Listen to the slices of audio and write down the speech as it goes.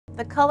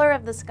The color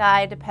of the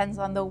sky depends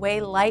on the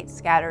way light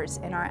scatters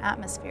in our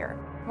atmosphere,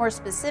 more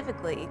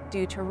specifically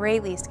due to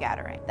Rayleigh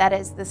scattering. That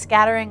is, the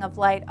scattering of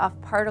light off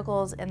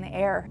particles in the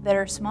air that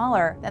are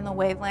smaller than the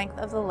wavelength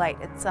of the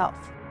light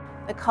itself.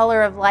 The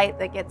color of light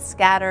that gets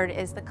scattered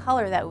is the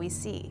color that we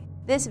see.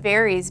 This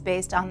varies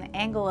based on the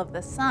angle of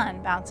the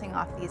sun bouncing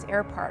off these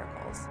air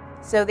particles.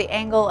 So the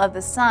angle of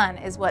the sun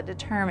is what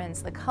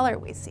determines the color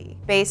we see,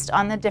 based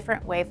on the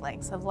different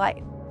wavelengths of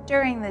light.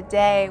 During the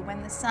day,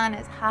 when the sun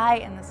is high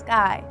in the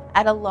sky,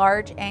 at a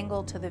large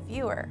angle to the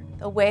viewer,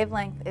 the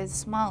wavelength is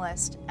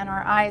smallest and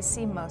our eyes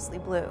see mostly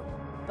blue.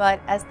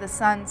 But as the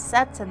sun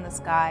sets in the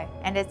sky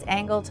and its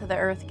angle to the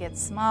earth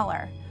gets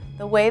smaller,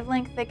 the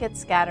wavelength that gets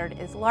scattered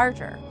is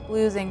larger.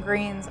 Blues and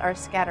greens are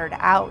scattered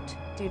out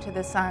due to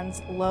the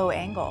sun's low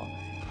angle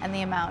and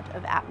the amount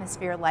of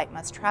atmosphere light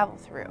must travel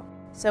through.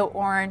 So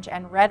orange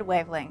and red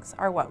wavelengths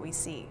are what we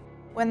see.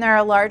 When there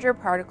are larger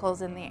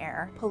particles in the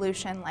air,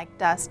 pollution like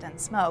dust and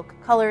smoke,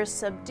 colors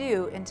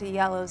subdue into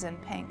yellows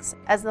and pinks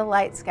as the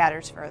light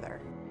scatters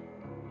further.